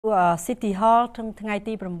City Hall ថ្ងៃ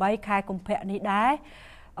ទី8ខែកុម្ភៈនេះដែរ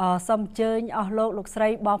សូមអញ្ជើញអស់លោកស្រី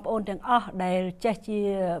បងប្អូនទាំងអស់ដែលចេះជា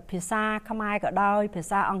ភាសាខ្មែរក៏ដោយភា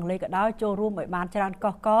សាអង់គ្លេសក៏ដោយចូលរួមឲ្យបានច្រើនក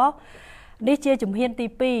កនេះជាជំហានទី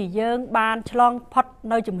2យើងបានឆ្លងផុត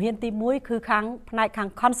នៅជំហានទី1គឺផ្នែកខាង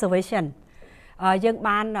conservation យើង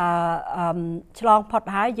បានឆ្លងផុត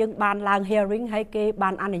ហើយយើងបានឡើង hearing ហើយគេបា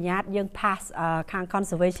នអនុញ្ញាតយើង pass ខាង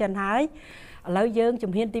conservation ហើយឥឡូវយើង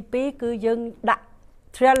ជំហានទី2គឺយើងដាក់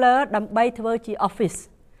trailer ដើម្បីធ្វើជា office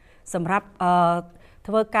សម្រាប់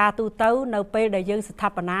ធ្វើការទូទៅនៅពេលដែលយើងស្ថា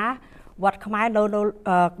បនាវត្តខ្មែរ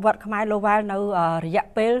វត្តខ្មែរ Lowell នៅរយៈ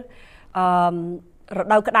ពេលរ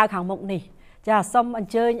ដូវក្តៅខាងមុខនេះចាសូមអ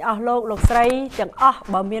ញ្ជើញអស់លោកស្រីទាំងអស់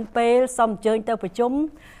បើមានពេលសូមអញ្ជើញទៅប្រជុំ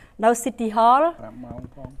នៅ City Hall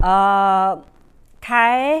ខែ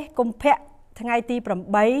កុម្ភៈថ្ងៃទី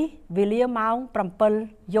8វេលាម៉ោង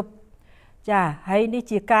7យប់ចាហើយនេះ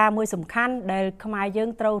ជាការមួយសំខាន់ដែលខ្មែរយើង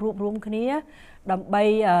ត្រូវរួបរวมគ្នាដើម្បី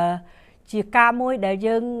ជាការមួយដែល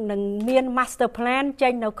យើងនឹងមាន master plan ចេ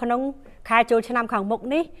ញនៅក្នុងខែចូលឆ្នាំខាងមុខ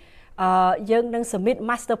នេះយើងនឹង submit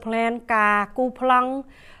master plan ការគូប្លង់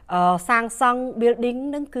សាងសង់ building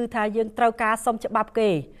នឹងគឺថាយើងត្រូវការសុំច្បាប់គេ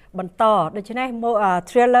បន្តដូច្នេះ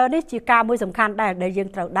trailer នេះជាការមួយសំខាន់ដែរដែលយើង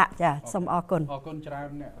ត្រូវដាក់ចាសូមអរគុណច្រើន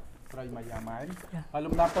អ្នកស្រីម៉ាយ៉ាម៉ែនហើយ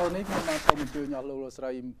លំដាប់តនេះខ្ញុំបានសូមអញ្ជើញអស់លោកស្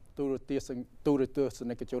រីទូរទស្ស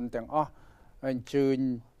និកជនទាំងអស់អញ្ជើញ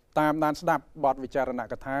តាមដានស្ដាប់បទវិចារណ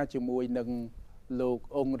កថាជាមួយនឹងលោក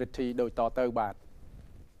អង្គរិទ្ធីដូចតទៅបាទ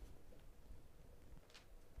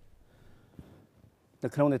នៅ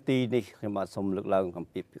ក្នុងនាទីនេះខ្ញុំបាទសូមលើកឡើងអំ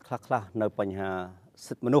ពីខ្លះនៅបញ្ហា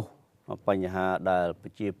សិទ្ធិមនុស្សបញ្ហាដែលប្រ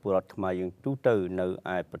ជាពលរដ្ឋខ្មែរយើងទូទៅនៅ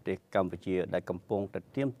ឯប្រទេសកម្ពុជាដែលកំពុងតែ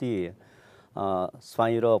ទាមទារស្វែ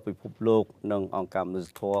ងរកពិភពលោកនិងអង្គការមនុស្ស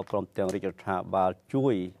ធម៌ព្រមទាំងរាជរដ្ឋាភិបាលជួ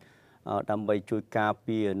យដើម្បីជួយការ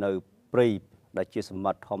ពារនៅព្រៃដែលជាសម្ប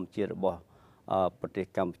ត្តិធម្មជាតិរបស់ប្រទេស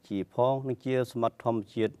កម្ពុជាផងនិងជាសម្បត្តិធម្ម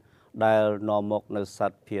ជាតិដែលនាំមកនៅស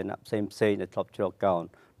ត្វភានៈផ្សេងដែលធ្លាប់ជ្រកកោន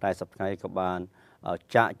តែសប្តាហ៍ក៏បាន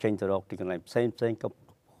ចាក់ចេញទៅរកទីកន្លែងផ្សេងក៏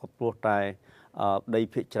ព្រោះតែដី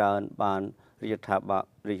ភាគច្រើនបានរាជរដ្ឋាភិ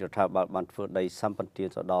បាលបានធ្វើដីសម្បត្តិទៅ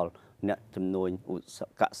ដល់អ្នកចំនួន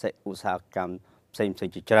កសិឧស្សាហកម្មផ្សេង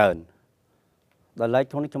ជាច្រើនដល់ឡែក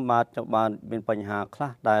ក្នុងនេះខ្ញុំបានមានបញ្ហាខ្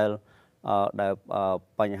លះដែល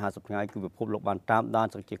បញ្ហាសប្តាហ៍គឺពិភពលោកបានតាមដាន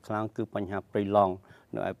សង្កេតខ្លាំងគឺបញ្ហាព្រៃឡង់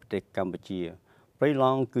នៅឯប្រទេសកម្ពុជាព្រៃឡ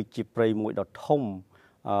ង់គឺជាព្រៃមួយដ៏ធំ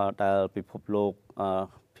ដែលពិភពលោក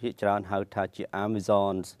ភាគច្រើនហៅថាជា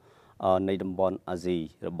Amazon នៃតំបន់អាស៊ី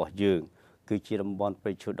របស់យើងគឺជាតំបន់ព្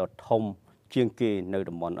រៃឈើដ៏ធំជាងគេនៅ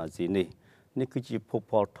តំបន់អាស៊ីនេះគឺជាភព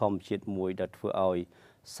ផលធម្មជាតិមួយដែលធ្វើឲ្យ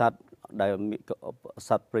ស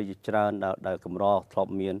ត្វព្រៃច្រើនដែលកម្រធ្លា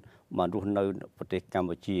ប់មានបានរស់នៅប្រទេសកម្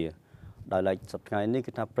ពុជាដោយឡែកសប្តាហ៍នេះ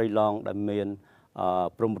គឺថាព្រៃឡង់ដែលមាន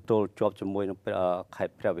ព្រំប្រទល់ជាប់ជាមួយនឹងខេ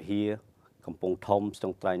ត្តព្រះវិហារកំពង់ធំស្ទឹ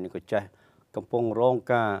ងត្រែងនិងកោះចេះកំពុងរង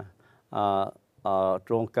ការ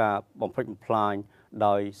បំផ្លិចបំផ្លាញ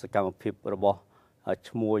ដោយសកម្មភាពរបស់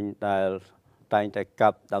ឈ្មួញដែលតែងតែកា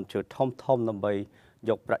ប់ដើមឈើធំដើម្បី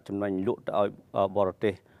យកប្រាក់ចំណេញលក់ទៅឲ្យបរ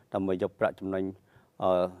ទេសដើម្បីយកប្រាក់ចំណេញ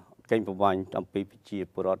កេងប្រវ័ញ្ចអំពីប្រជា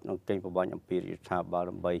ពលរដ្ឋនិងកេងប្រវ័ញ្ចអំពីរដ្ឋាភិបាល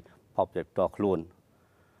ដើម្បីផលប្រយោជន៍ផ្ទាល់ខ្លួន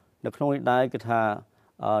នៅក្នុងនេះដែរគឺថា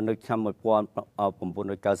នៅឆ្នាំ1993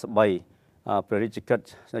ព្រះរាជកិច្ច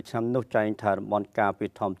នៅឆ្នាំនោះចែងថាតំបន់ការពារ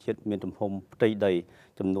ធម្មជាតិមានទំហំផ្ទៃដី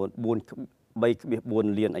ចំនួន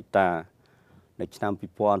 3.4 លានហិកតានៅឆ្នាំ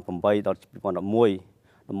2008ដល់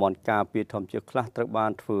2011តំបន់ការពារធម្មជាតិខ្លះត្រូវបា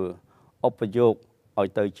នធ្វើឧបយោគឲ្យ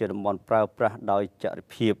ទៅជាតំបន់ប្រើប្រាស់ដោយចរិត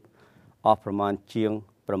ភាពអស់ប្រមាណជាង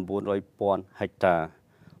 900,000 ហិកតា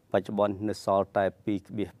បច្ចុប្បន្ននៅសល់តែ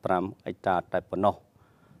 2.5 ហិកតាតែប៉ុណ្ណោះ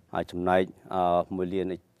ហើយចំណែក1លាន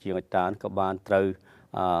ជាងហិកតាក៏បានត្រូវ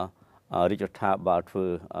រាជរដ្ឋាភិបាលធ្វើ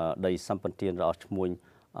ដីសម្បត្តិរបស់ឈ្មួញ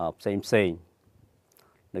ផ្សេង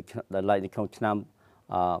នៅក្នុងឆ្នាំ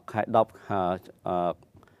ខែ10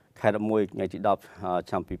ខែ11ថ្ងៃទី10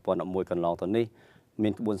ឆ្នាំ2011កន្លងទៅនេះមា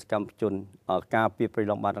នក្បួនសកម្មជនការពារព្រៃ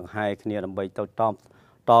ឡង់បានដង្ហែគ្នាដើម្បីទៅ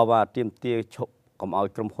តវ៉ាទាមទារឈប់កុំឲ្យ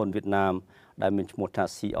ក្រុមហ៊ុនវៀតណាមដែលមានឈ្មោះថា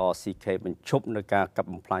CRCK បញ្ឈប់នៅការកាប់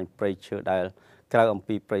បំផ្លាញព្រៃឈើដែលក្រៅអំ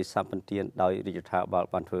ពីព្រៃសម្បត្តិដោយរាជរដ្ឋាភិបាល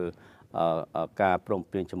បានធ្វើការព្រម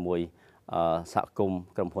ព្រៀងជាមួយសហគមន៍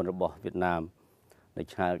ក្រុមហ៊ុនរបស់វៀតណាមនៅ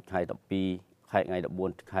ថ្ងៃ12ខែថ្ងៃ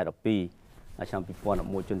14ខែ12ឆ្នាំ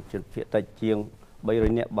2011ជនជាតិភាគតិចជាង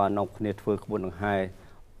300នាក់បាននាំគ្នាធ្វើក្បួនដង្ហែ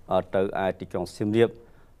ទៅឯទីក្រុងសៀមរាប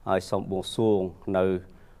ហើយសូមបួងសួងនៅ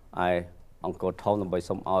ឯអង្គរធំដើម្បី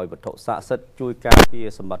សូមឲ្យវត្ថុស័ក្តិសិទ្ធិជួយការពារ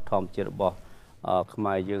សម្បត្តិធម្មជាតិរបស់ខ្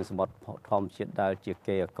មែរយើងសម្បត្តិធម្មជាតិដែលជា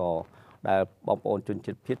កេរ្តិ៍ករដែលបងប្អូនជន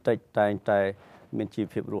ជាតិភាគតិចតែងតែ មានជីវ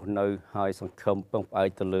ភាពរស់នៅហើយសង្ឃឹមពឹងផ្អែក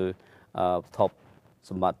ទៅលើថប់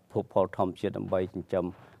សម្បត្តិភពផលធម្មជាតិដើម្បីចិញ្ចឹម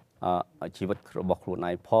ជីវិតរបស់ខ្លួន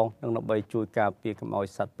ឯងផងនិងដើម្បីជួយការពារកុំឲ្យ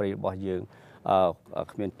សត្វព្រៃរបស់យើង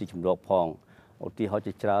គ្មានទីជម្រកផងឧទាហរណ៍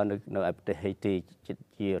ជាច្រើននៅឯប្រទេសហេទី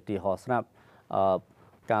ជាឧទាហរណ៍ស្រាប់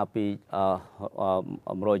កាលពី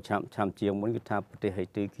100ឆ្នាំជាងមុនគឺថាប្រទេសហេ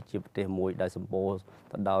ទីគឺជាប្រទេសមួយដែលសម្បូរ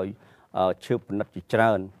ទៅដោយឈើប្រណិតជាច្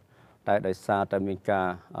រើនតែដោយសារតែមានការ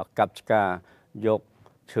កាប់ឆ្ការយក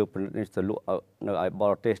ឈើប្រណិតនេះទៅលក់នៅឯប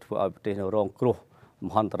រទេសធ្វើឲ្យប្រទេសរងគ្រោះម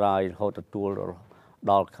ហន្តរាយរហូតទទួល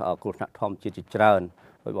ដល់គ្រោះថ្នាក់ធម្មជាតិជាច្រើន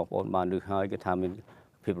ដោយបងប្អូនបានលើកហើយគឺថាមាន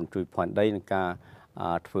ភាពរំជួយផែនដីនិងការ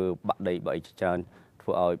ធ្វើបាក់ដីបែកជាច្រើនធ្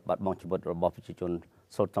វើឲ្យបាត់បង់ជីវិតរបស់ប្រជាជន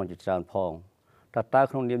សូត្រង់ជាច្រើនផងតើ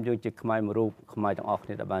ក្នុងនាមយើងជាខ្មែរមួយរូបខ្មែរទាំងអស់គ្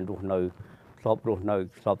នាដែលបានរស់នៅធ្លា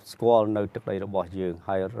ប់ស្គាល់នៅទឹកដីរបស់យើង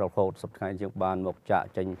ហើយរហូតសប្តាហ៍យើងបានមកចាក់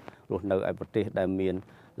ចេញរស់នៅឯប្រទេសដែលមាន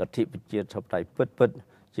លទ្ធិប្រជាធិបតេយ្យពិត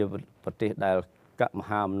ជាប្រទេសដែលម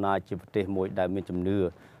ហាអំណាចជាប្រទេសមួយដែលមានជំនឿ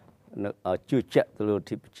ជឿជាក់ទៅលើលទ្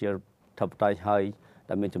ធិប្រជាធិបតេយ្យហើយ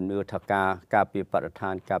ដែលមានជំនឿថាការពារបរិស្ថា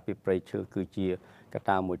នការពារព្រៃឈើគឺជាកត្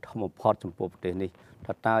តាមួយធំបំផុតចំពោះប្រទេសនេះ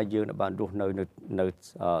តើយើងដែលបានរស់នៅ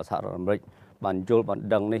សហរដ្ឋអាមេរិកបានយល់បាន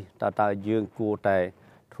ដឹងនេះតើយើងគួរតែ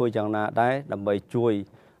ធ្វើយ៉ាងណាដែរដើម្បីជួយ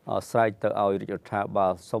ស្រែកទៅឲ្យរាជរដ្ឋាភិបា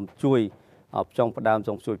លសូមជួយផ្ចង់ផ្ដើម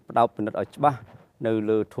សូមជួយផ្ដោតពិនិត្យឲ្យច្បាស់នៅ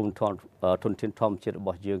លើធនធានធម្មជាតិរប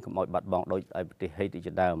ស់យើងកុំឲ្យបាត់បង់ដោយឯប្រទេសហេទី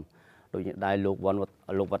ជាដើមដូចនេះដែរលោកវឌ្ឍ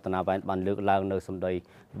នាវ៉ែនបានលើកឡើងនៅសម្ដី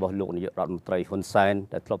របស់លោកនាយករដ្ឋមន្ត្រីហ៊ុនសែន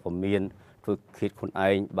ដែលធ្លាប់ពមៀនធ្វើឃាតខ្លួនឯ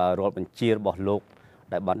ងបើរដ្ឋបញ្ជារបស់លោក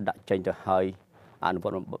ដែលបានដាក់ចេញទៅឲ្យអនុវ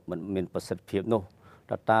ត្តមិនមានប្រសិទ្ធភាពនោះ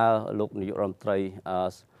តើលោកនាយករដ្ឋមន្ត្រី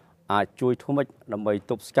អាចជួយធ្វើម៉េចដើម្បី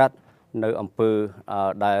ទប់ស្កាត់នៅអំពើ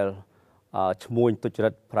ដែលឈ្មួញទុច្ចរិ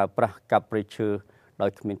តប្រើប្រាស់កាប់ព្រៃឈើដោយ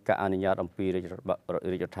គ្មានការអនុញ្ញាតអំពីរាជរ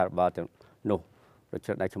ដ្ឋាភិបាលទាំងនោះដូច្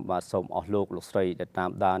នេះដែរខ្ញុំបាទសូមអស់លោកស្រីដែលតាម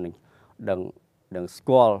ដាននឹងស្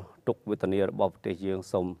គាល់ទុក្ខវេទនារបស់ប្រទេសយើង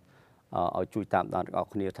សូមឲ្យជួយតាមដានទាំងអ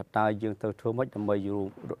ស់គ្នាថាតើយើងទៅធ្វើម៉េចដើម្បី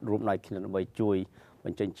រួមដៃគ្នាដើម្បីជួយប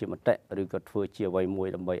ញ្ចេញជាមតិឬក៏ធ្វើជាអ្វីមួយ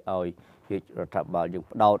ដើម្បីឲ្យរាជរដ្ឋាភិបាលយើង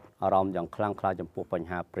ផ្ដោតអារម្មណ៍យ៉ាងខ្លាំងក្លាចំពោះបញ្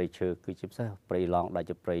ហាព្រៃឈើគឺជាពិសេសព្រៃឡង់ដែល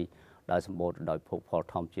ជាព្រៃដែលសម្បូរដោយភោគផល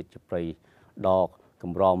ធម្មជាតិជាព្រៃដ៏ក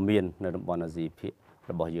ម្រមាននៅតំបន់អាស៊ីភាគ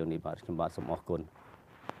របស់យើងនេះបាទខ្ញុំបាទសូមអរគុណ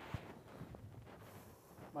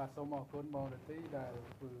បាទសូមអរគុណបងរទីដែល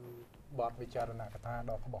ធ្វើបទវិចារណកថា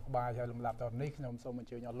ដ៏ក្បោះក្បាយហើយលំដាប់តនេះខ្ញុំសូមអញ្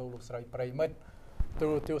ជើញអស់លោកស្រីប្រិមិត្តទូ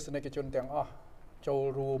រទស្សនិកជនទាំងអស់ចូល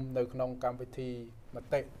រួមនៅក្នុងកម្មវិធីម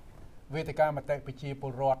តិវេទិកាមតិប្រជាព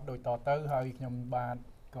លរដ្ឋដោយតទៅហើយខ្ញុំបាទ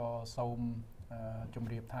ក៏សូមជ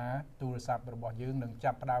ម្រាបថាទូរស័ព្ទរបស់យើងនឹង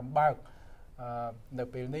ចាប់ផ្ដើមបើកនៅ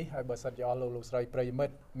ពេលនេះហើយបើសិនជាអស់លោកស្រីប្រិមិ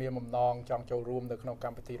ត្តមានបំណងចង់ចូលរួមនៅក្នុងក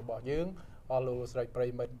ម្មវិធីរបស់យើងអស់លោកស្រីប្រិ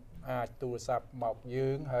មិត្តអាចទូរស័ព្ទមកយើ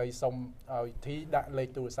ងហើយសូមឲ្យធីដាក់លេខ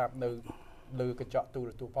ទូរស័ព្ទនៅលើកញ្ចក់ទូរ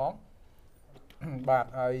ទស្សន៍ផងបាទ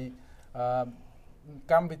ហើយ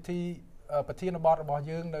កម្មវិធីប្រធានបទរបស់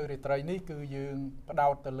យើងនៅរាត្រីនេះគឺយើងផ្ដោ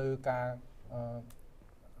តទៅលើការ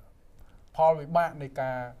ផលវិបាកនៃ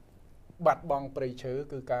ការបាត់បង់ព្រៃឈើ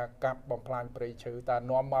គឺការកាប់បំផ្លាញព្រៃឈើតើ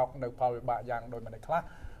នាំមកនៅផលវិបាកយ៉ាងដូចម្តេចខ្លះ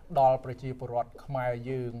ដល់ប្រជាពលរដ្ឋខ្មែរ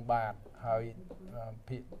យើងបាទហើយ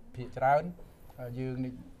ភាគច្រើនយើង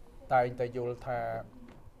នេះតែងតែយល់ថា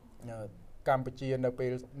កម្ពុជានៅពេ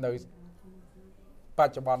លនៅប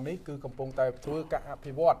ច្ចុប្បន្ននេះគឺកំពុងតែធ្វើការអ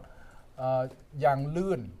ភិវឌ្ឍយ៉ាង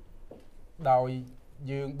លឿនដោយ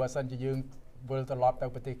យើងបើសិនជាយើងវិលត្រឡប់ទៅ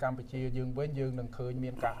ប្រទេសកម្ពុជាយើងវិញយើងនឹងឃើញមា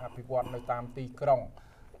នការអភិវឌ្ឍនៅតាមទីក្រុង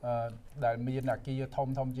ដែលមានអគារ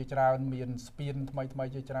ធំជាច្រើនមានស្ពានថ្មី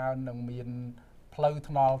ជាច្រើននិងមានផ្លូវ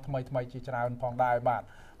ថ្នល់ថ្មីជាច្រើនផងដែរបាទ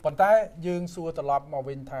ប៉ុន្តែយើងសួរត្រឡប់មក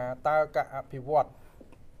វិញថាតើការអភិវឌ្ឍ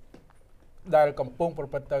ដែលកំពុងប្រ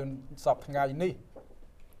ព្រឹត្តទៅសពថ្ងៃនេះ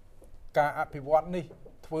ការអភិវឌ្ឍនេះ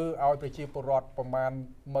ធ្វើឲ្យប្រជាពលរដ្ឋប្រមាណ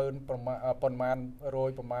10000ប្រមាណ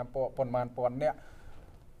100ប្រមាណពាន់នាក់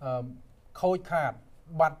ខូចខាត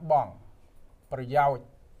បាត់បង់ប្រយោជន៍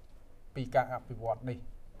ពីការអភិវឌ្ឍនេះ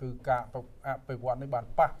គឺការអភិវឌ្ឍនេះបាន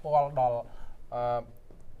ប៉ះពាល់ដល់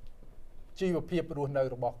ជីវភាពរស់នៅ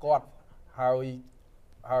របស់គាត់ហើ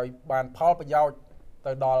យបានផលប្រយោជន៍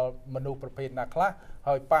ទៅដល់មនុស្សប្រភេទណាខ្លះ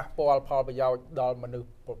ហើយប៉ះពាល់ផលប្រយោជន៍ដល់មនុស្ស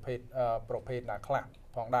ប្រភេទណាខ្លះ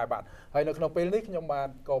ផងដែរបាទហើយនៅក្នុងពេលនេះខ្ញុំបាទ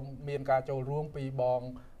ក៏មានការចូលរួមពីបង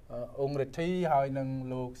អង្គរិទ្ធីហើយនឹង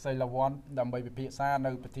លោកសីលវ័នដើម្បីពិភាក្សា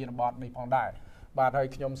នៅប្រធានបទនេះផងដែរបាទហើយ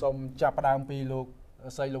ខ្ញុំសូមចាប់ផ្ដើមពីលោក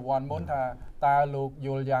សីលវ័នមុនថាតើលោកយ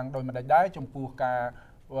ល់យ៉ាងដូចម្តេចដែរចំពោះការ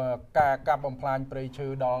កាប់បំផ្លាញព្រៃឈើ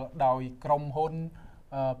ដោយក្រុមហ៊ុន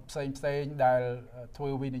ផ្សេងដែលធ្វើ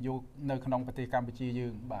វិនិយោគនៅក្នុងប្រទេសកម្ពុជាយើ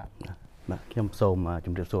ងបាទខ្ញុំសូមជ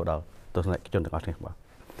ម្រាបសួរដល់ ទស្សនិកជនទាំងអស់គ្នាបាទ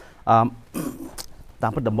តា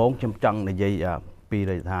មពិតដំបូងខ្ញុំចង់និយាយពី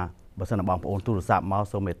ដូចថាបើសិនបងប្អូនទូរស័ព្ទមក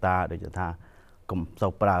សូមមេត្តាដូចថាកុំសូ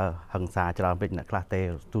វប្រើហិង្សាច្រើនពេកអ្នកខ្លះទេ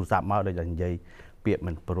ទូរស័ព្ទមកដូចថានិយាយពាក្យ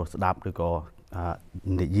មិនព្រោះស្ដាប់ឬក៏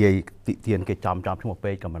និយាយតិទៀនគេចំឈ្មោះ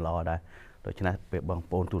ពេកក៏មិនល្អដែរដូច្នេះពេលបង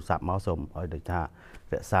ប្អូនទូរស័ព្ទមកសូមឲ្យដូចថា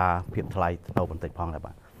រក្សាភាពថ្លៃថ្នូរបន្តិចផងដែរ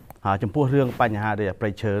បាទហើយចំពោះរឿងបញ្ហាដែលព្រៃ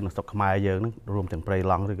ឈើនៅស្រុកខ្មែរយើងហ្នឹងរួមទាំងព្រៃ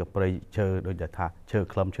ឡង់ឬក៏ព្រៃឈើដូចថាឈើ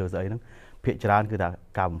ក្លឹមឈើស្អីហ្នឹងភាគច្រើនគឺថា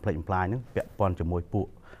ការបំផ្លិចបំផ្លាញហ្នឹងពាក់ព័ន្ធជាមួយពួក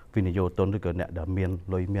វិនិយោគទុនឬក៏អ្នកដែលមាន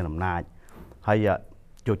លុយមានអំណាចហើយ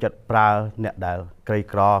ចូលចិត្តប្រើអ្នកដែលក្រី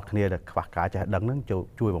ក្រគ្នាដែលខ្វះការចេះដឹងហ្នឹង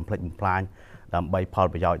ជួយបំផ្លិចបំផ្លាញដើម្បីផល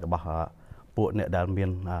ប្រយោជន៍របស់ពួកអ្នកដែលមាន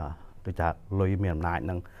ដូចថាលុយមានអំណាចហ្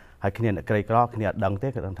នឹងហើយគ្នាអ្នកក្រីក្រគ្នាអត់ដឹងទេ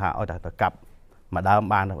គាត់ថាឲ្យតែទៅកាប់មួយដើម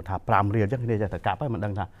បានថា5រៀលអញ្ចឹងគ្នាចេះតែកាប់ហើយមិនដឹ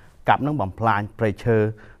ងថាកាប់ហ្នឹងបំផ្លាញព្រៃឈើ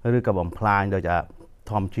ឬក៏បំផ្លាញដូចថា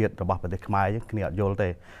ធម្មជាតិរបស់ប្រទេសខ្មែរអញ្ចឹងគ្នាអត់យល់ទេ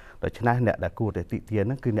ដូច្នេះអ្នកដែលគួរតែតិទៀន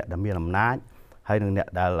ហ្នឹងគឺអ្នកដែលមានអំណាចហើយនឹងអ្នក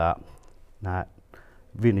ដែល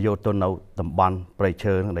វិនិយោគទុននៅតំបន់ព្រៃ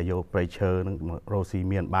ឈើហ្នឹងដែលយកព្រៃឈើហ្នឹងរស់ស៊ី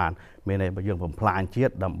មានបានមានន័យថាយើងបំផ្លាញជា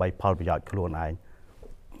តិដើម្បីផលប្រយោជន៍ខ្លួនឯង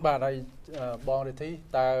បាទហើយបងរិទ្ធី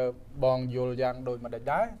តើបងយល់យ៉ាងដូចម្ដេច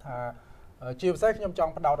ដែរថាជាពិសេសខ្ញុំច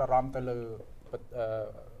ង់ផ្ដោតអារម្មណ៍ទៅលើ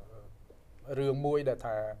រឿងមួយដែល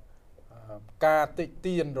ថាការតិច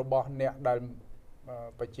ទៀនរបស់អ្នកដែល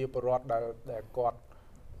ប្រជាពលរដ្ឋដែលគាត់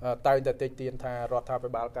តែងតែតិចទៀនថារដ្ឋាភិ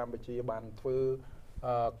បាលកម្ពុជាបានធ្វើ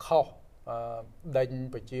ខុសដេញ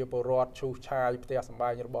ប្រជាពលរដ្ឋឈូសឆាយផ្ទះសម្បែ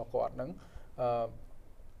ងរបស់គាត់ហ្នឹង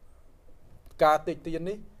ការតិចទៀន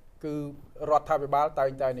នេះគឺរដ្ឋាភិបាលតែ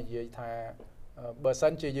ងតែនិយាយថាបើសិ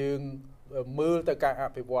នជាយើងមើលទៅការអ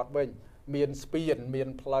ភិវឌ្ឍវិញមានស្ពានមាន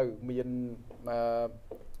ផ្លូវមាន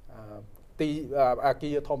ទីអា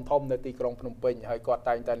គារធំនៅទីក្រុងភ្នំពេញហើយគាត់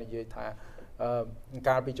តែងតែនិយាយថា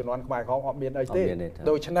កាលពីជំនាន់ខ្មែរក្រមអត់មានអីទេ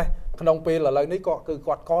ដូច្នេះក្នុងពេលឥឡូវនេះក៏គឺ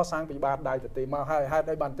គាត់កសាងពីបាតដៃទៅមកហើយហេតុ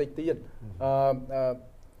អីបានតិចទៀត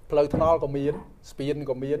ផ្លូវថ្នល់ក៏មានស្ពាន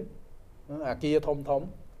ក៏មានអាគារធំ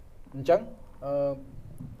អញ្ចឹង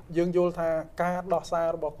យើងយល់ថាការដោះសារ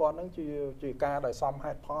របស់គាត់ហ្នឹងជាការដែលសម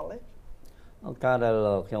ហេតុផលទេការដែល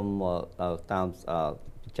ខ្ញុំតាម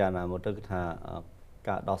ពិចារណាមកទៅគឺថា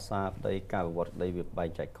ការដោះសារប្តីការវិវត្តក្តីវាបែង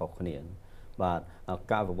ចែកខុសគ្នាបាទ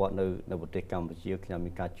ការវិវត្តនៅប្រទេសកម្ពុជាខ្ញុំ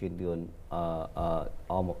មានការជឿនលឿន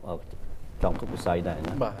ចង់គ្រប់វិស័យដែរ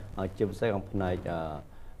ណាហើយជាពិសេសក្នុងផ្នែក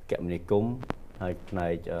គមនាគមន៍ហើយផ្នែ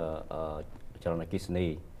កចលនាអគ្គិសនី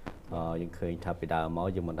យើងឃើញថាពីដើមមក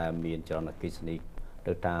យើងមិនដែលមានចលនាអគ្គិសនី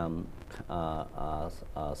ទៅតាម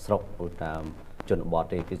ស្រុកឬតាមជនបទ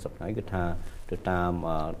ទេគឺសប្តាហ៍គឺថាទៅតាម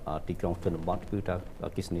ទីក្រុងជនបទគឺថាអ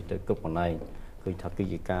គ្គិសនីទៅគ្រប់កន្លែងឃើញថាគឺ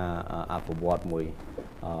ជាការអភិវឌ្ឍមួយ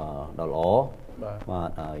ដ៏ល្អបាទ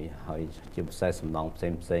ហើយជាពិសេសសំណង់ផ្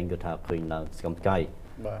សេងគឺថាឃើញឡើងស្គមឆ្កៃ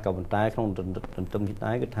ក៏ប៉ុន្តែក្នុងទន្ទឹមនេះ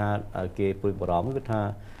ដែរគឺថាគេព្រួយបារម្ភគឺថា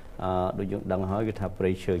ដូចយើងដឹងហើយគឺថាព្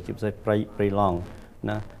រៃឈើជាពិសេសព្រៃឡង់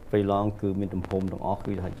ណាព្រៃឡង់គឺមានទំហំទាំងអស់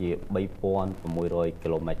គឺថាជា3600គី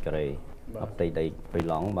ឡូម៉ែត្រការ៉េផ្ទៃដីព្រៃ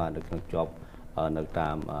ឡង់បាទនៅក្នុងជាប់នៅតា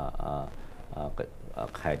ម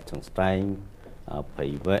ខេត្តសង្ស្ត្រែងព្រៃ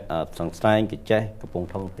វែសង្ស្ត្រែងកញ្ចេះកំពង់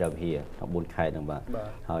ធំព្រះវិហារទាំង4ខេត្តហ្នឹងបាទ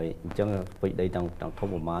ហើយអញ្ចឹងពេជ្រដីទាំងធំ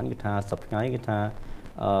ប្រមាណគឺថាសប្តាហ៍គឺថា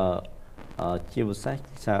ជាពិសេស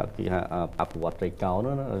គេថាអភិវឌ្ឍត្រីកោណ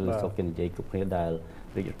ណាសូមគេនិយាយគ្រប់គ្នាដែល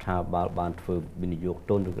រាជរដ្ឋាភិបាលបានធ្វើវិនិយោគ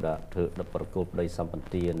ទុនឬក៏ធ្វើដឹកប្រកួតប្តីសម្ប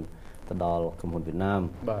ទានទៅដល់ក្រុមហ៊ុនវៀតណាម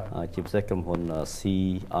ជាពិសេសក្រុមហ៊ុន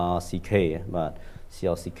CRCK បាទ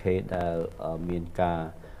CRCK ដែលមានការ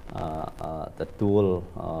ទទួល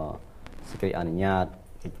សេចក្តីអនុញ្ញាត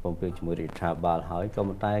កិច្ចព្រមព្រៀងជាមួយរាជរដ្ឋាភិបាលហើយក៏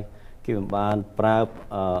ប៉ុន្តែគេមិនបានប្រើ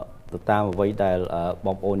ទៅតាមអ្វីដែលប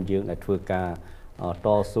ងប្អូនយើងដែលធ្វើការត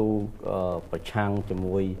ស៊ូប្រឆាំងជា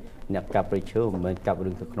មួយអ្នកកាប់ព្រៃឈើមិនមែនកាប់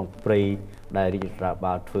រឿងទៅក្នុងព្រៃដែលរាជរដ្ឋាភិ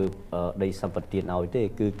បាលធ្វើដីសម្បត្តិឲ្យទេ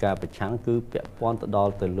គឺការប្រឆាំងគឺពាក់ព័ន្ធទៅដ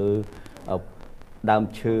ល់ទៅលើដើម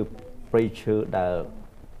ឈើព្រៃឈើដែល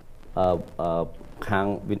ខាង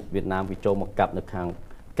វៀតណាមគេចូលមកកាប់នៅខាង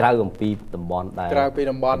ក្រៅអំពីតំបន់ដែលក្រៅពី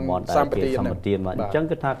តំបន់សម្បត្តិបាទអញ្ចឹង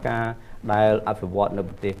គឺថាការដែលអភិវឌ្ឍនៅ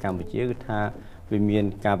ប្រទេសកម្ពុជាគឺថាវាមាន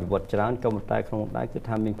ការវិវត្តច្រើនក៏ប៉ុន្តែក្នុងដែរគឺ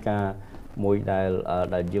ថាមានការមួយ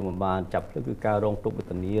ដែលយើងមិនបានចាប់ភ្លឺគឺការរងទុក្ខវេ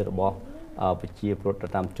ទនារបស់ប្រជាពលរដ្ឋ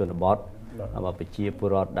តាមជនបទប្រជាពល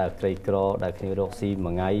រដ្ឋដែលក្រីក្រដែលគ្នារកស៊ី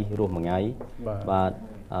មួយថ្ងៃរស់មួយថ្ងៃបាទ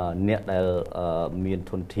អ្នកដែលមាន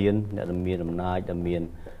ធនធានអ្នកដែលមានអំណាចដែលមាន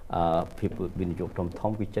ភាពវិនិយោគ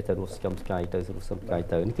ធំគឺចេះតែរស់ស្គមស្កាយទៅរស់ស្គមស្កាយ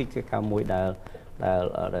ទៅនេះគឺការមួយដែល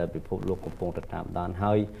ពិភពលោកកំពុងតែតាមដាន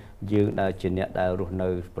ហើយយើងដែលជាអ្នកដែលរស់នៅ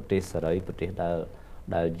ប្រទេសសេរីប្រទេស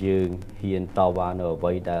ដែលយើងហ៊ានតវ៉ានៅអ្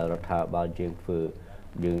វីដែលរដ្ឋាភិបាលយើងធ្វើ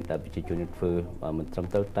យើងតែប្រជាជនធ្វើមិនត្រឹម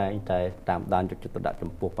ត្រូវតែតាមដានយកចិត្តទុកដាក់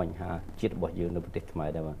ចំពោះបញ្ហាជាតិរបស់យើងនៅប្រទេសខ្មែរ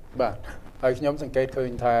ដែរបាទហើយខ្ញុំសង្កេតឃើ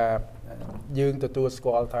ញថាយើងទទួលស្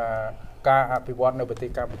គាល់ថាការអភិវឌ្ឍនៅប្រទេស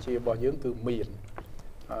កម្ពុជារបស់យើងគឺមាន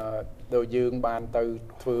ដោយយើងបានទៅ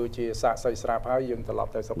ធ្វើជាសាកសីស្រាប់ហើយយើងត្រឡ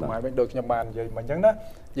ប់ទៅស្រុកខ្មែរវិញដោយខ្ញុំបាននិយាយមកអញ្ចឹងណា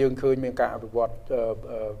យើងឃើញមានការអភិវឌ្ឍ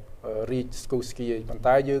រីកស្គូស្គីប៉ុន្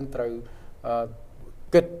តែយើងត្រូវ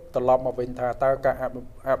គិតត្រឡប់មកវិញថាតើការ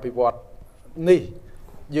អភិវឌ្ឍនេះ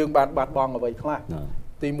យើងបានបាត់បង់អ្វីខ្លះ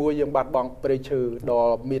ទីមួយយើងបាត់បង់ព្រៃឈើដ៏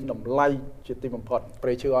មានតម្លៃជាទីបំផុតព្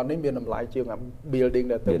រៃឈើអស់នេះមានតម្លៃជាង building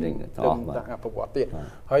ដែលទៅអភិវឌ្ឍទៀត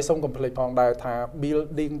ហើយសូមកុំភ្លេចផងដែរថា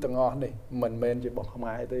building ទាំងអស់នេះមិនមែនជារបស់ខ្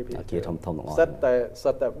មែរទេជាធំទាំងអស់សិត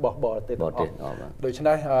តែរបស់បរទេសទាំងអស់ដូច្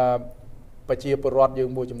នេះប្រជាពលរដ្ឋយើង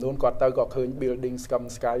មួយចំនួនគាត់ទៅក៏ឃើញ building ស្កឹម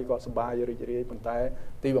ស្កាយគាត់សប្បាយរីករាយប៉ុន្តែ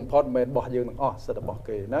ទីបំផុតមិនមែនរបស់យើងទាំងអស់សិតតែរបស់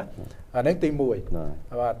គេណាអានេះទី1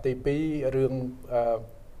បាទទី2រឿង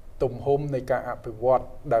ទំហំនៃការអភិវឌ្ឍ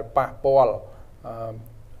ដែលប៉ះពាល់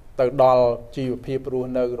ទៅដល់ជីវភាពរស់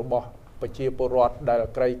នៅរបស់ប្រជាពលរដ្ឋដែល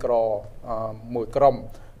ក្រីក្រមួយក្រុម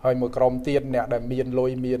ហើយមួយក្រុមទៀតអ្នកដែលមានលុ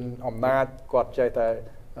យមានអំណាចគាត់ចេះតែ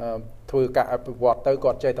ធ្វើការអភិវឌ្ឍទៅ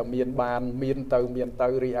គាត់ចេះតែមានទៅ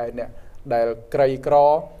រីឯអ្នកដែលក្រីក្រ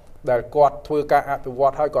ដែលគាត់ធ្វើការអភិវ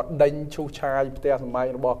ឌ្ឍហើយគាត់ដេញឈូសឆាយផ្ទះសម្បែង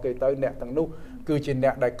របស់គេទៅអ្នកទាំងនោះគឺជាអ្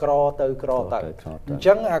នកដែលក្រទៅអញ្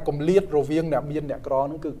ចឹងអាគម្លាតរវាងអ្នកមានអ្នកក្រហ្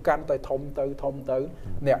នឹងគឺកាន់តែធំទៅ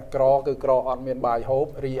អ្នកក្រគឺក្រអត់មានបាយហូប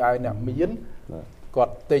រីឯអ្នកមានគា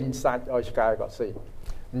ត់ទិញសាច់ឲ្យឆ្កែគាត់ស៊ី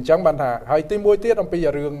អញ្ចឹងបានថាហើយទីមួយទៀតអំពី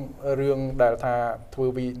រឿងដែលថាធ្វើ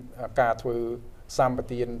ការធ្វើសម្ប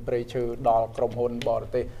ទានព្រៃឈើដល់ក្រុមហ៊ុនបរ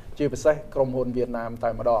ទេសជាពិសេសក្រុមហ៊ុនវៀតណាមតែ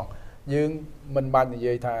ម្ដងយើងមិនបាច់និ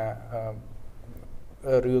យាយថា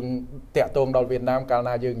រឿងតាក់ទងដល់វៀតណាមកាល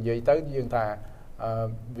ណាយើងនិយាយទៅយើងថា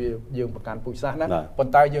យើងប្រកាន់ពូជសាសន៍ណាប៉ុ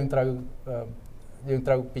ន្តែយើងត្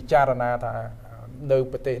រូវពិចារណាថានៅ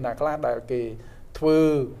ប្រទេសណាខ្លះដែលគេធ្វើ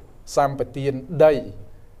សម្បទានដី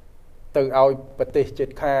ទៅឲ្យប្រទេសជិត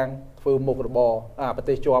ខាងធ្វើមុខរបរប្រ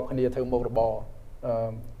ទេសជាប់គ្នាធ្វើមុខរបរ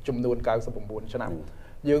ចំនួន99ឆ្នាំ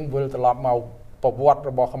យើងវិលត្រឡប់មកប្រវត្តិ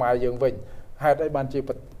របស់ខ្មែរយើងវិញហេតុអីបានជា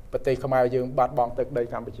ប្រទេសខ្មែរយើងបាត់បង់ទឹកដី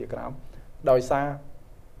កម្ពុជាក្រោមដោយសារ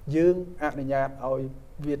យើងអនុញ្ញាតឲ្យ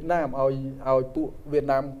វៀតណាមឲ្យពួកវៀត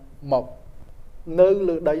ណាមមកនៅ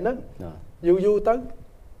លើដីហ្នឹងយូរទៅ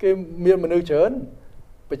គេមានមនុស្សច្រើន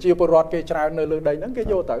ប្រជាពលរដ្ឋគេច្រើននៅលើដីហ្នឹងគេ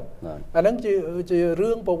យកទៅអាហ្នឹងជា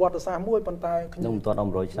រឿងប្រវត្តិសាស្ត្រមួយប៉ុន្តែខ្ញុំមិនទាន់អម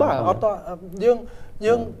100ឆ្នាំបាទអត់យើ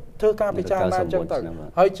ងធ្វើការពិចារណាអញ្ចឹងទៅ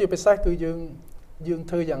ហើយជាពិសេសគឺយើង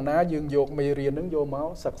ធ្វើយ៉ាងណាយើងយកមេរៀនហ្នឹងយកមក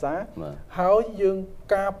សិក្សាហើយយើង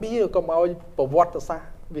ការពារកុំឲ្យប្រវត្តិសាស្ត្រ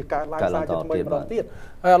វាកើតឡើងសារជាថ្មីម្ដងទៀត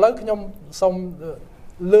ហើយឥឡូវខ្ញុំសូម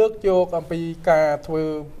លើកយកអំពីការធ្វើ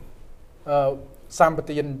សម្ប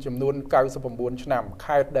ទានចំនួន99ឆ្នាំ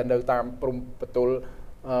ខេត្តដែលនៅតាមព្រំប្រទល់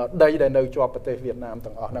ដីដែលនៅជាប់ប្រទេសវៀតណាម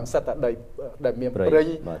ទាំងអស់ហ្នឹងសិតតែដីដែលមានព្រៃ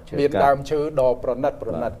មានដើមឈើដ៏ប្រណិត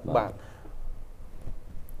បាទ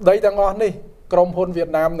ដីទាំងអស់នេះក្រុមហ៊ុនវៀត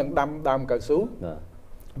ណាមនឹងដាំដើមកៅស៊ូ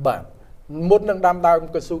បាទមុននឹងដាំដើម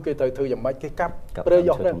កៅស៊ូគេត្រូវធ្វើយ៉ាងម៉េចគេកាប់ព្រៃ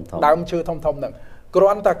យកហ្នឹងដើមឈើធំហ្នឹងគ្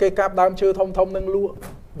រាន់តែគេកាប់ដើមឈើធំហ្នឹងលក់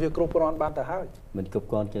វាគ្រប់គ្រាន់បានទៅហើយមិនគ្រប់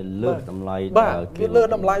គ្រាន់ជាលើតម្លៃដែលគេលើ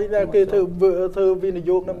តម្លៃដែលគេធ្វើវិនិ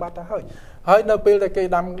យោគនឹងបាត់ទៅហើយនៅពេលដែលគេ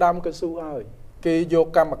ដាំកៅស៊ូហើយគេយក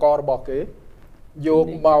កម្មកររបស់គេយក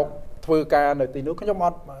មកធ្វើការនៅទីនោះខ្ញុំអ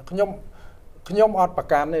ត់ប្រ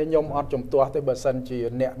កាន់ទេខ្ញុំអត់ជំទាស់ទេបើសិនជា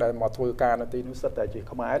អ្នកដែលមកធ្វើការនៅទីនោះសិតតែជា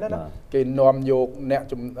ខ្មែរណាគេនាំយកអ្នក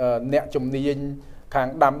ជំនាញខាង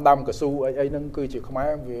ដាំកៅស៊ូអីហ្នឹងគឺជាខ្មែរ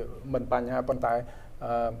វាមិនបញ្ហាប៉ុន្តែ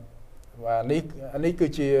នេះគឺ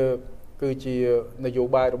ជានយោ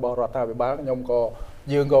បាយរបស់រដ្ឋាភិបាល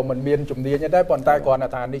យើងក៏មិនមានជំនាញដែរប៉ុន្តែគ្រាន់តែ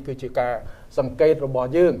ថានេះគឺជាការសង្កេតរបស់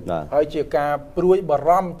យើងហើយជាការព្រួយបារ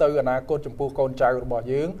ម្ភទៅអនាគតចំពោះកូនចៅរបស់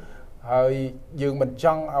យើងហើយយើងមិនច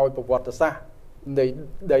ង់ឲ្យប្រវត្តិសាស្ត្រនៃ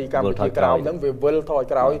ដីកម្ពុជាក្រោយហ្នឹងវាវិលថយ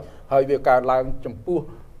ក្រោយហើយវាកើតឡើងចំពោះ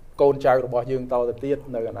កូនចៅរបស់យើងតទៅទៀត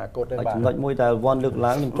នៅអនាគតទេបាទចំណុចមួយដែលវ៉ាន់លើក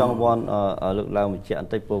ឡើងខ្ញុំចង់វ៉ាន់លើកឡើងបញ្ជាក់ប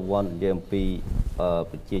ន្តិចព្រោះវ៉ាន់និយាយអំពី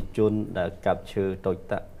ប្រជាជនដែលកាប់ឈើតូច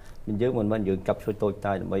តាចយើងមិនមែនយើងកាប់ឈើតូច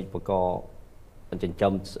តាចដើម្បីបង្កចិញ្ចឹ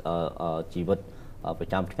មជីវិតប្រ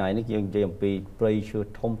ចាំថ្ងៃនេះយើងនិយាយអំពីព្រៃឈើ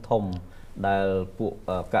ធំដែលពួក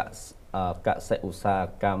កសិឧស្សាហ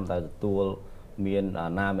កម្មដែលទទួលមាន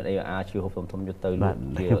ណាមានអីឈើហូបធំយកទៅលក់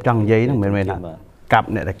ខ្ញុំចង់និយាយហ្នឹងមិនមែនថាកាប់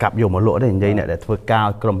អ្នកដែលកាប់យកមកលក់ទេនិយាយអ្នកដែលធ្វើការ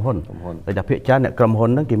ឲ្យក្រុមហ៊ុនតែថាភាគច្រើនអ្នកក្រុមហ៊ុន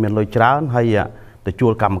ហ្នឹងគេមានលុយច្រើនហើយទៅជួ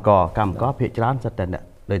លកម្មករភាគច្រើនសិតតែអ្នក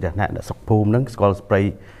ដូចតែអ្នកសុខភូមិហ្នឹងស្គាល់ស្ព្រៃ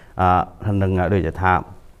នឹងដូចថា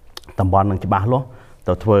តំបន់នឹងច្បាស់លាស់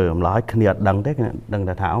ទៅធ្វើម្ល៉េះឲ្យគ្នាអត់ដឹងទេដឹង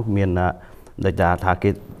តែថាមាន ដែលថាគេ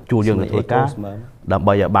ជួលយើងទៅធ្វើការដើម្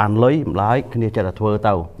បីឲ្យបានលុយម្ល៉េះគ្នាចេះតែធ្វើ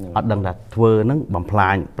ទៅអត់ដឹងថាធ្វើហ្នឹងបំផ្លា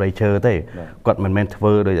ញប្រៃឈើទេគាត់មិនមែនធ្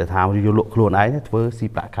វើដោយថាយកលក់ខ្លួនឯងធ្វើស៊ី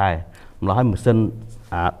ប្រាក់ខែម្ល៉េះហើយម៉ាស៊ីន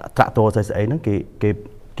ត្រាក់តូស្អីហ្នឹងគេ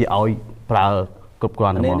ឲ្យប្រើគ្រប់គ្រា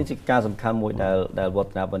ន់តែមកនេះជាការសំខាន់មួយដែលវឌ្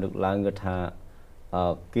ឍនាបណ្ឌិតឡើងគឺថា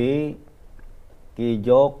គេ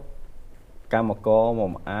យកកម្មករម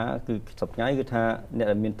កអាគឺសប្តាហ៍គឺថាអ្នក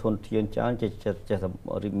ដែលមានធនធានច្រើនចេះ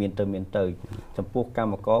មានទៅចំពោះក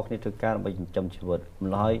ម្មករគ្នាធ្វើការដើម្បីចិញ្ចឹមជីវិត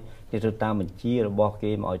ម្ល៉េះគេធ្វើតាមបញ្ជារបស់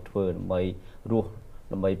គេមកឲ្យធ្វើដើម្បីរស់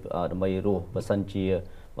ដើម្បីរស់បើសិន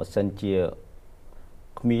ជា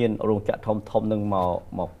គ្មានរោងចក្រធំនឹង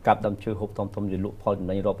មកកាប់ដើមឈើហូបធំជាលក់ផលចំ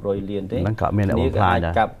ណេញរាប់រយលានទេហ្នឹងក៏មានអ្នកបំផ្លាញ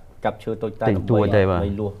ដែរកាប់ឈើតូចតាចដើ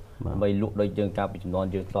ម្បីលក់ដោយយើងកាប់ពីចំនួន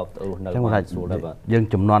យើងធ្លាប់រស់នៅបានស្រួលដែរបាទយើង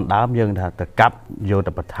ចំនួនដើមយើងថាទៅកាប់យក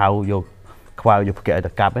ទៅបថៅយកខ្វៅយកផ្គាក់ឲ្យ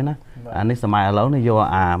ទៅកាប់ឯណាអានេះសម័យឥឡូវនេះយក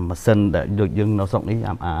អាម៉ាស៊ីនដែលដូចយើងនៅស្រុកនេះ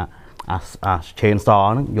អា chain saw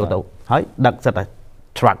ហ្នឹងយកទៅហើយដឹកសិតតែ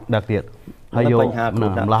truck ដឹកទៀតហើយយក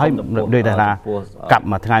ម្ល៉េះដូចថាកាប់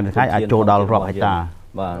មួយថ្ងៃអាចចូលដល់រាប់ហិកតា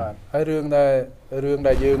បាទហើយរឿង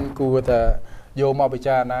ដែលយើងគួរតែយកមកពិ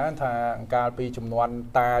ចារណាថាកាលពីចំនួន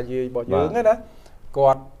តាយាយរបស់យើងណា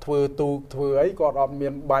គាត់ធ្វើទូកធ្វើអីគាត់អត់មា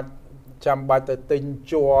នចាំបាច់ទៅទិញ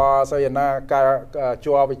ជ័រស្អីណាការ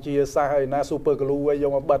ជ័រវិជាសាស្ត្រអីណា super glue អីយ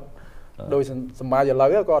កមកបិទដោយសម័យឥឡូវ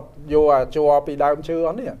គាត់យកអាជ័រពីដើមឈើអ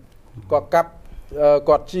ស់នេះគាត់កាប់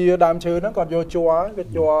គាត់ជាដើមឈើហ្នឹងគាត់យកជ័រ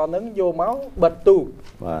ហ្នឹងយកមកបិទទូក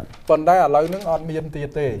បាទប៉ុន្តែឥឡូវហ្នឹងអត់មានទៀត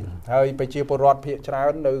ទេហើយប្រជាពលរដ្ឋភាគច្រើ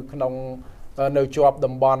ននៅជាប់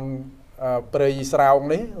តំបន់ព្រៃស្រោង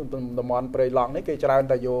នេះតំបន់ព្រៃឡង់នេះគេច្រើន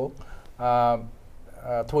តែយក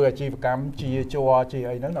ធ្វើអាជីវកម្មជាជ័រជា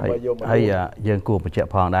អីហ្នឹងដើម្បីយកមកហើយយើងគួរបញ្ជាក់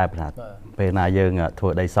ផងដែរថាពេលណាយើងធ្វើ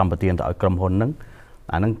ដីសម្បត្តិទៅឲ្យក្រុមហ៊ុនហ្នឹង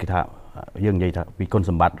អាហ្នឹងគេថាយើងនិយាយថាពីគុណ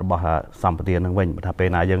សម្បត្តិរបស់សម្បត្តិហ្នឹងវិញថាពេល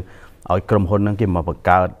ណាយើងឲ្យក្រុមហ៊ុនហ្នឹងគេមកបង្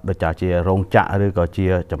កើតដូចជារោងចក្រឬក៏ជា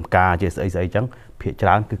ចំការជាស្អីចឹងភាគច្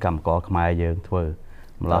រើនគឺកម្មករខ្មែរយើងធ្វើ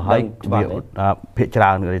ម្ល៉េះហើយភាគច្រើ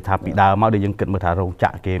នគេថាពីដើមមកដូចយើងគិតមើលថារោងច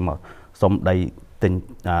ក្រគេមកសុំដីទិញ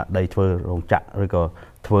ដីធ្វើរោងចក្រឬក៏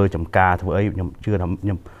ធ្វើចំការធ្វើអីខ្ញុំជឿថាខ្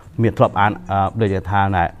ញុំមានធ្លាប់អានដូចថា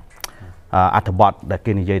ណែអត្ថបទដែល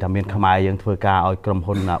គេនិយាយថាមានខ្មែរយើងធ្វើការឲ្យក្រុម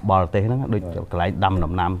ហ៊ុនបរទេសហ្នឹងដូចកន្លែងដាំ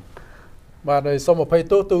ដំណាំបាទហើយសូមអភ័យ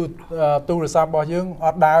ទោសទូរស័ព្ទរបស់យើងអ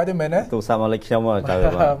ត់ដើរទេមែនទេទូរស័ព្ទមកលេខខ្ញុំទៅ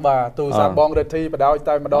បាទទូរស័ព្ទបងរិទ្ធីបដោយ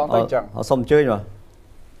តែម្ដងទៅអញ្ចឹងសូមអញ្ជើញបង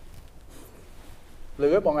លឺ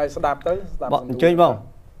បងឯងស្ដាប់ទៅស្ដាប់អញ្ជើញបង